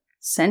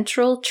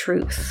Central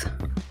Truth.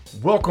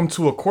 Welcome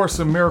to A Course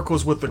in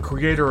Miracles with the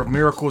Creator of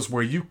Miracles,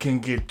 where you can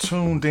get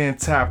tuned in,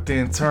 tapped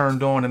in,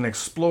 turned on, and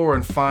explore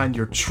and find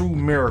your true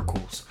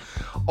miracles.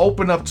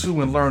 Open up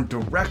to and learn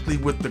directly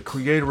with the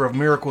Creator of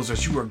Miracles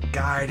as you are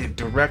guided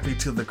directly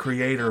to the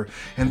Creator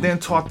and then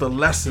taught the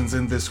lessons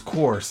in this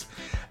course,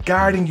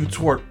 guiding you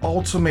toward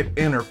ultimate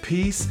inner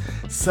peace,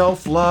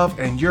 self-love,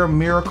 and your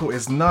miracle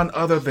is none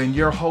other than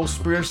your host,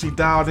 spiritually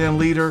dialed in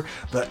leader,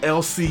 the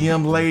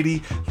LCM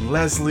lady,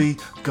 Leslie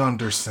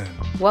Gunderson.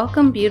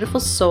 Welcome, beautiful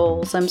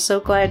souls. I'm so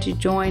glad you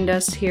joined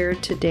us here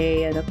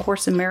today at A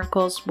Course in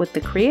Miracles with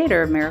the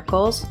Creator of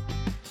Miracles.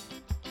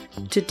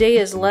 Today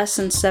is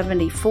lesson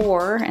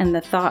 74, and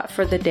the thought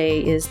for the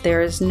day is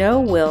there is no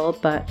will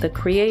but the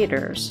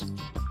Creator's.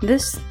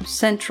 This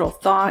central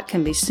thought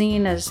can be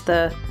seen as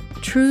the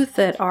truth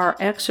that our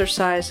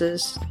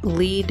exercises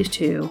lead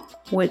to,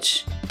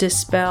 which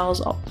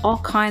dispels all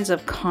kinds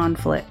of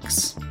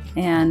conflicts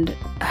and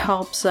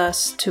helps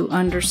us to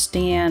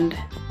understand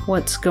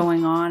what's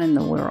going on in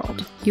the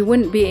world. You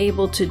wouldn't be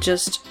able to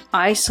just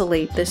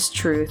isolate this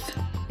truth.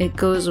 It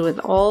goes with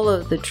all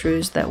of the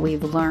truths that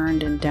we've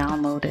learned and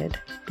downloaded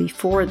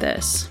before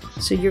this.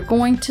 So you're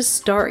going to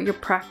start your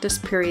practice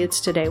periods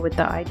today with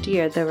the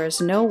idea there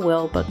is no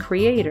will but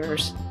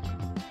Creator's.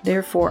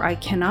 Therefore, I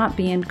cannot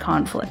be in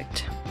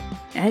conflict.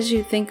 As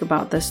you think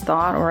about this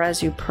thought, or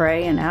as you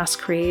pray and ask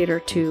Creator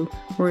to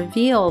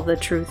reveal the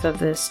truth of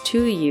this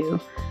to you,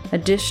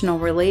 additional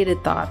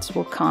related thoughts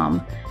will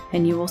come,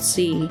 and you will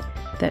see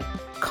that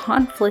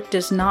conflict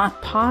is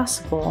not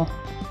possible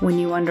when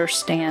you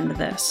understand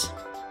this.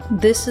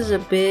 This is a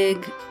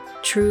big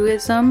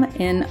truism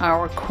in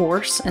our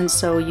course, and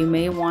so you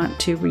may want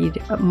to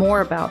read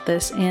more about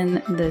this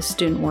in the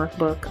student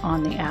workbook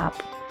on the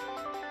app.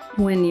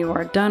 When you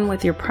are done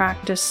with your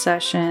practice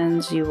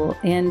sessions, you will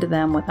end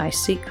them with I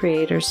seek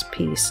Creator's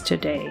peace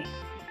today.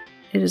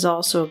 It is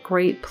also a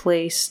great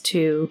place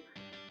to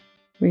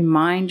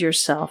remind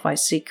yourself I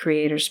seek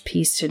Creator's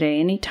peace today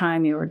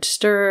anytime you are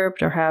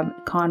disturbed or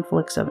have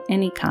conflicts of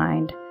any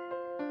kind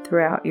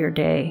throughout your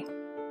day.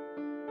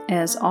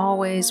 As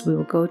always, we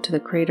will go to the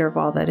Creator of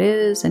all that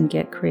is and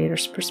get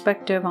Creator's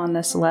perspective on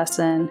this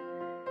lesson.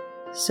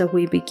 So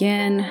we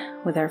begin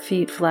with our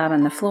feet flat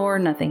on the floor,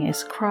 nothing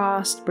is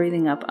crossed,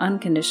 breathing up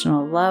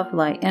unconditional love,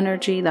 light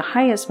energy, the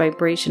highest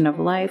vibration of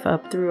life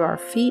up through our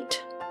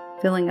feet,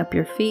 filling up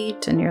your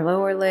feet and your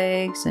lower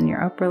legs and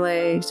your upper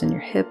legs and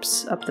your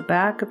hips, up the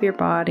back of your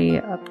body,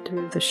 up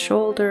through the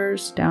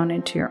shoulders, down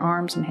into your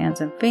arms and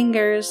hands and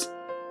fingers,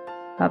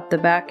 up the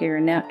back of your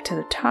neck to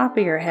the top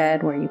of your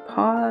head where you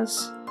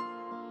pause.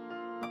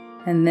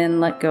 And then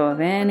let go of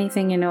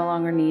anything you no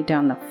longer need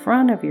down the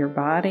front of your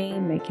body,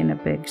 making a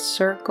big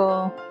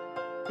circle.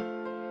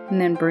 And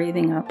then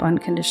breathing up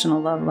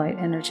unconditional love, light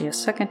energy a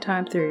second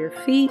time through your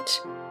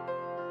feet,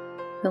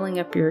 filling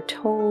up your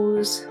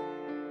toes,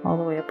 all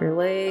the way up your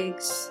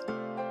legs,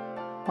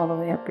 all the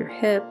way up your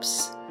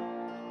hips.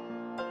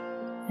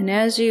 And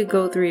as you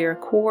go through your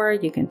core,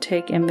 you can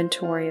take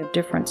inventory of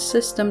different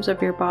systems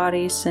of your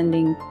body,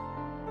 sending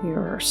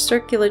your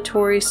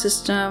circulatory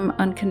system,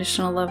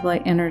 unconditional love,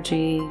 light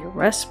energy, your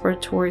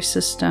respiratory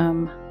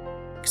system,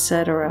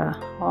 etc.,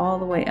 all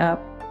the way up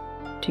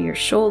to your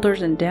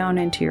shoulders and down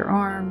into your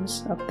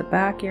arms, up the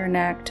back of your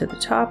neck to the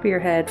top of your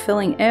head,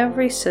 filling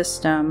every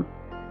system,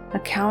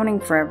 accounting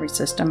for every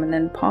system, and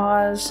then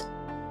pause,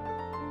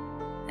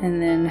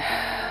 and then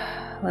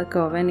let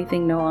go of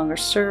anything no longer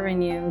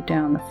serving you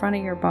down the front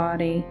of your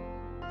body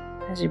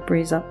as you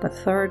breathe up a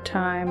third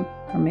time,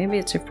 or maybe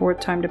it's your fourth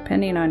time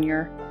depending on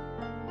your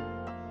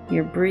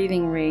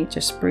breathing rate.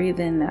 Just breathe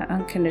in that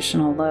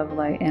unconditional love,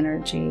 light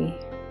energy.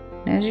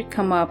 And as you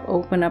come up,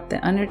 open up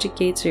the energy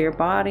gates of your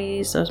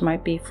bodies. Those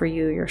might be for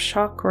you your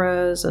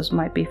chakras. Those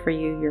might be for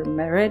you your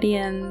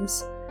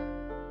meridians.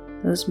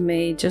 Those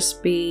may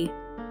just be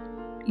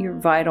your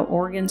vital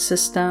organ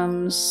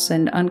systems.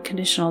 Send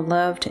unconditional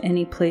love to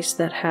any place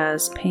that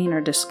has pain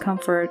or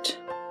discomfort.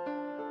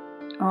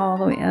 All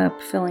the way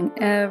up, filling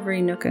every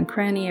nook and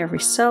cranny, every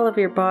cell of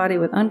your body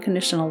with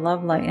unconditional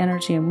love, light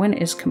energy. And when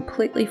it is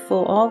completely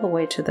full all the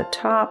way to the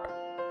top,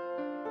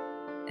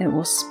 it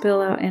will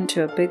spill out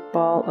into a big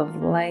ball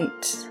of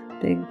light.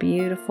 Big,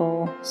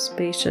 beautiful,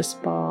 spacious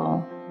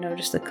ball.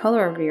 Notice the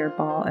color of your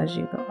ball as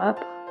you go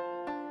up,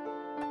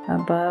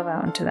 above,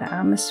 out into the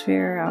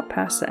atmosphere, out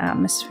past the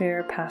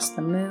atmosphere, past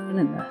the moon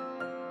and the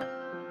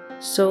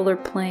solar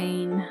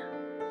plane,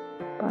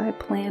 by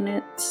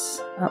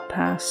planets, up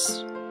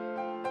past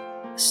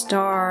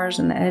stars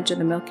and the edge of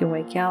the Milky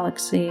Way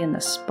galaxy and the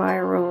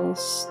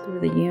spirals through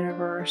the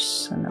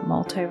universe and the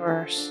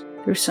multiverse,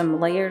 through some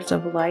layers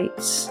of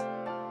lights,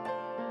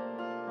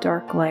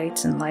 dark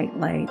lights and light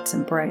lights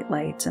and bright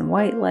lights and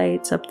white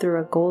lights, up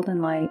through a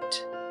golden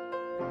light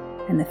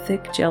and a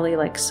thick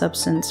jelly-like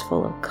substance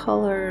full of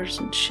colors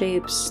and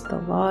shapes, the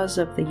laws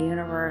of the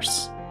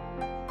universe,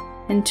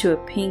 into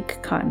a pink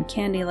cotton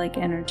candy-like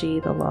energy,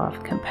 the law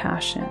of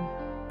compassion.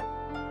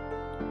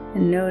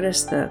 And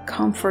notice the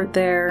comfort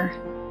there.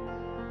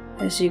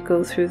 As you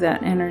go through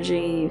that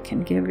energy, you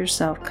can give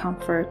yourself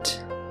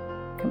comfort,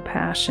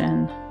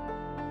 compassion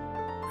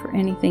for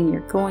anything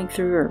you're going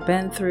through or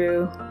been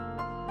through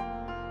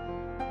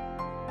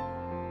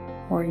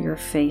or you're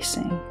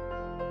facing.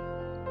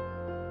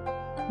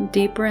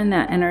 Deeper in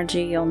that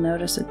energy, you'll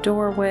notice a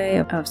doorway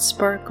of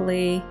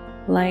sparkly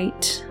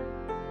light.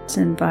 It's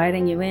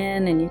inviting you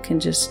in, and you can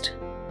just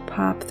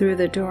pop through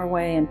the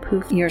doorway and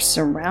poof, you're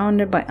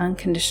surrounded by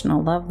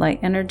unconditional love, light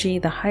energy,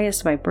 the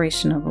highest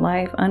vibration of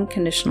life,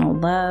 unconditional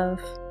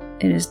love.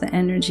 It is the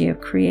energy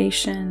of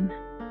creation.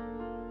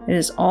 It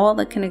is all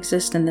that can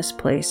exist in this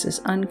place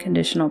is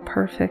unconditional,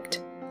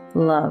 perfect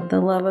love, the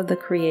love of the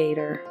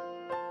Creator.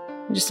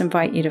 I just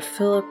invite you to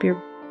fill up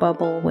your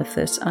bubble with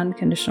this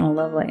unconditional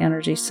love, light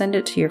energy. Send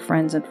it to your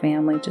friends and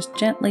family. Just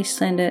gently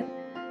send it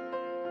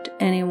to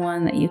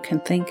anyone that you can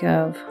think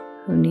of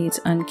who needs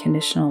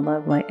unconditional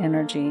love, light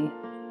energy.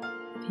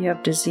 If you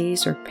have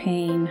disease or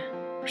pain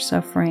or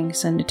suffering,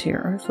 send it to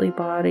your earthly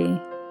body.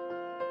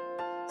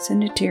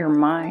 Send it to your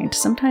mind.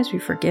 Sometimes we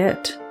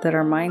forget that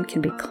our mind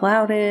can be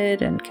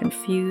clouded and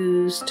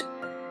confused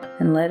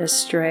and led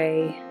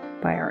astray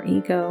by our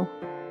ego.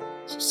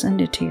 So send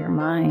it to your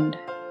mind.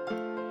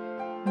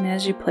 And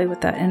as you play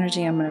with that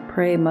energy, I'm going to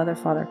pray, Mother,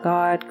 Father,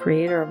 God,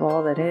 Creator of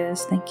all that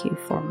is, thank you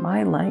for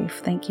my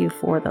life. Thank you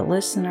for the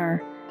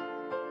listener.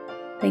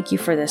 Thank you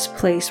for this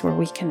place where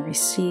we can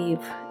receive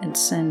and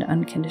send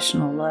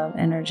unconditional love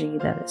energy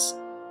that is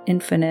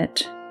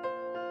infinite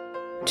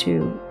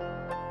to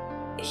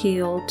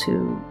heal,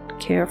 to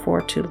care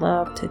for, to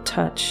love, to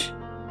touch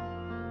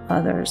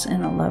others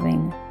in a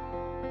loving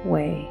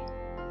way.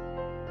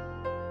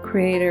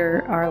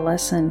 Creator, our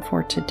lesson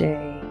for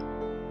today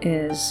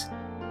is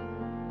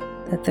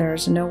that there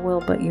is no will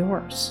but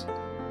yours.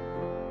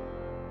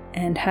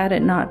 And had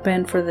it not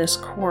been for this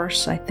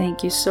course, I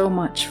thank you so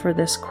much for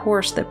this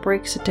course that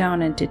breaks it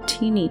down into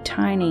teeny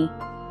tiny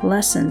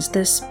lessons.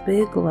 This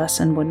big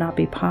lesson would not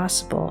be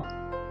possible.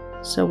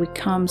 So we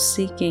come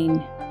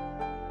seeking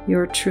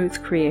your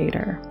truth,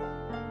 Creator.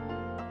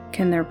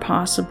 Can there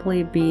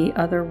possibly be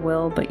other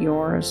will but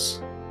yours?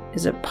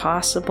 Is it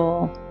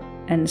possible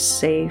and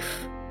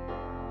safe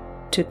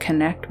to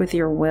connect with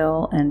your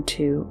will and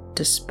to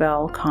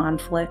dispel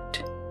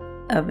conflict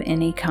of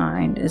any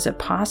kind? Is it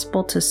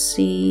possible to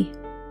see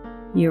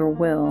your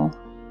will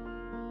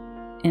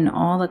in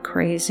all the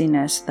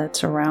craziness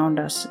that's around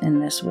us in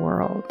this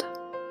world?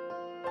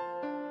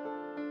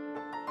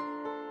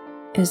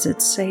 Is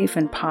it safe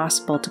and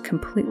possible to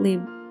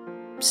completely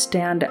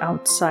stand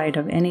outside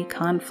of any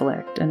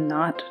conflict and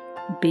not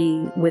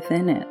be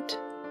within it?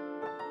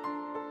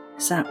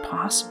 Is that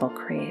possible,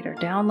 Creator?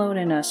 Download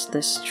in us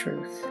this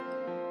truth.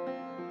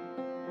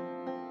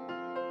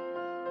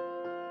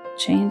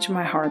 Change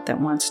my heart that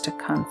wants to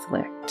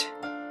conflict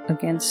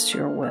against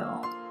your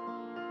will.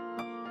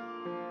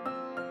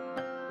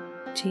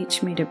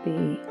 Teach me to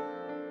be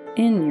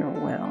in your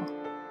will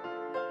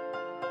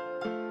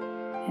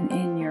and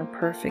in your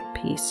perfect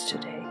peace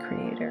today,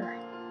 Creator.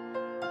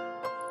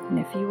 And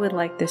if you would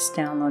like this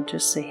download,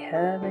 just say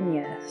heaven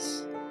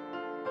yes.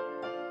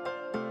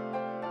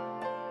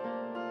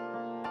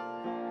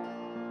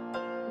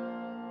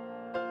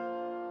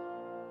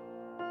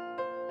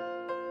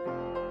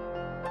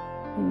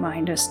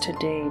 Remind us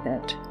today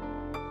that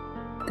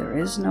there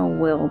is no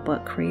will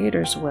but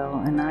Creator's will,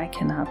 and I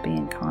cannot be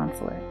in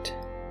conflict.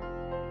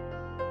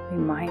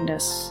 Remind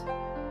us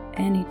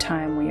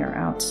anytime we are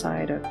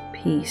outside of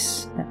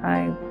peace that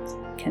I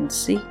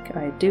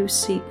do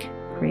seek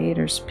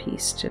Creator's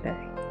peace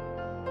today.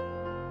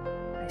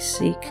 I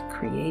seek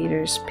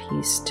Creator's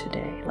peace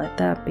today. Let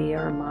that be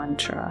our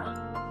mantra.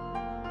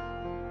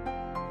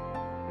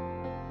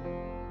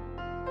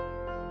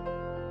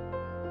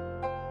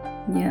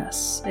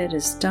 Yes, it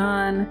is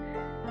done.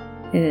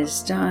 It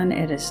is done.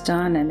 It is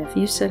done. And if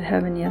you said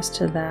heaven yes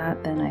to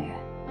that, then I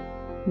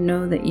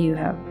know that you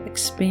have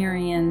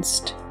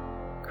experienced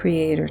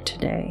Creator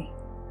today.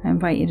 I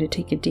invite you to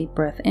take a deep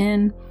breath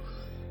in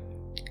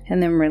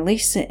and then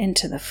release it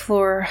into the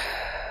floor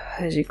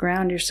as you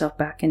ground yourself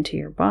back into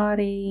your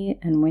body.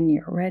 And when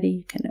you're ready,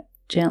 you can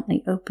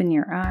gently open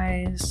your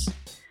eyes.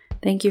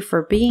 Thank you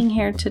for being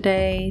here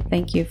today.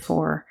 Thank you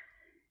for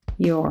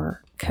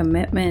your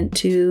commitment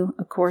to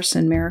A Course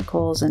in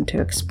Miracles and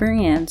to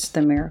experience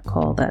the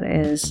miracle that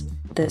is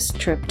this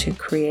trip to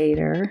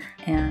Creator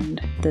and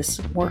this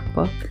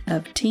workbook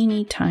of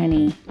teeny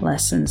tiny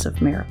lessons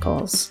of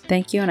miracles.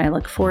 Thank you, and I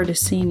look forward to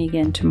seeing you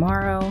again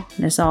tomorrow.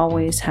 And as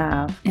always,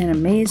 have an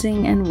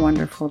amazing and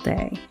wonderful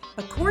day.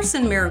 A Course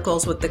in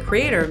Miracles with the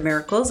Creator of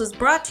Miracles is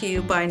brought to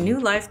you by New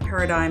Life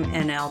Paradigm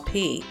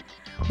NLP.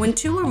 When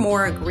two or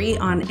more agree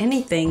on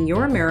anything,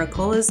 your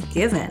miracle is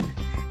given.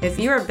 If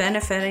you are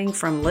benefiting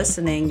from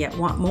listening yet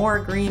want more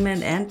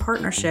agreement and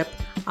partnership,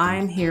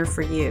 I'm here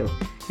for you.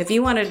 If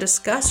you want to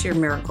discuss your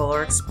miracle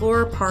or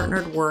explore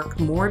partnered work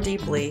more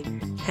deeply,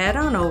 head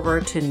on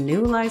over to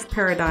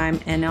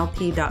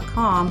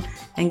newlifeparadigmnlp.com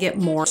and get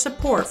more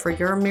support for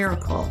your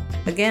miracle.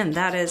 Again,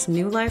 that is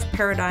New Life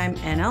Paradigm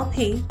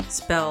NLP,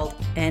 spelled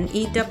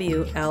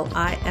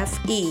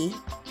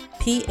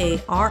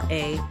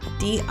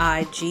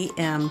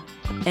NEWLIFEPARADIGM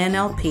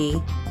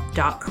NLP.com.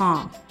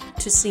 LifeParadigm.com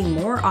to see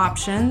more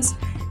options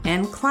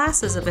and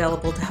classes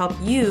available to help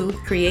you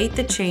create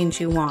the change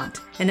you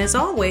want. And as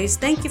always,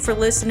 thank you for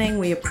listening.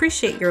 We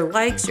appreciate your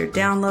likes, your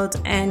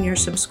downloads, and your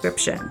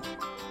subscription.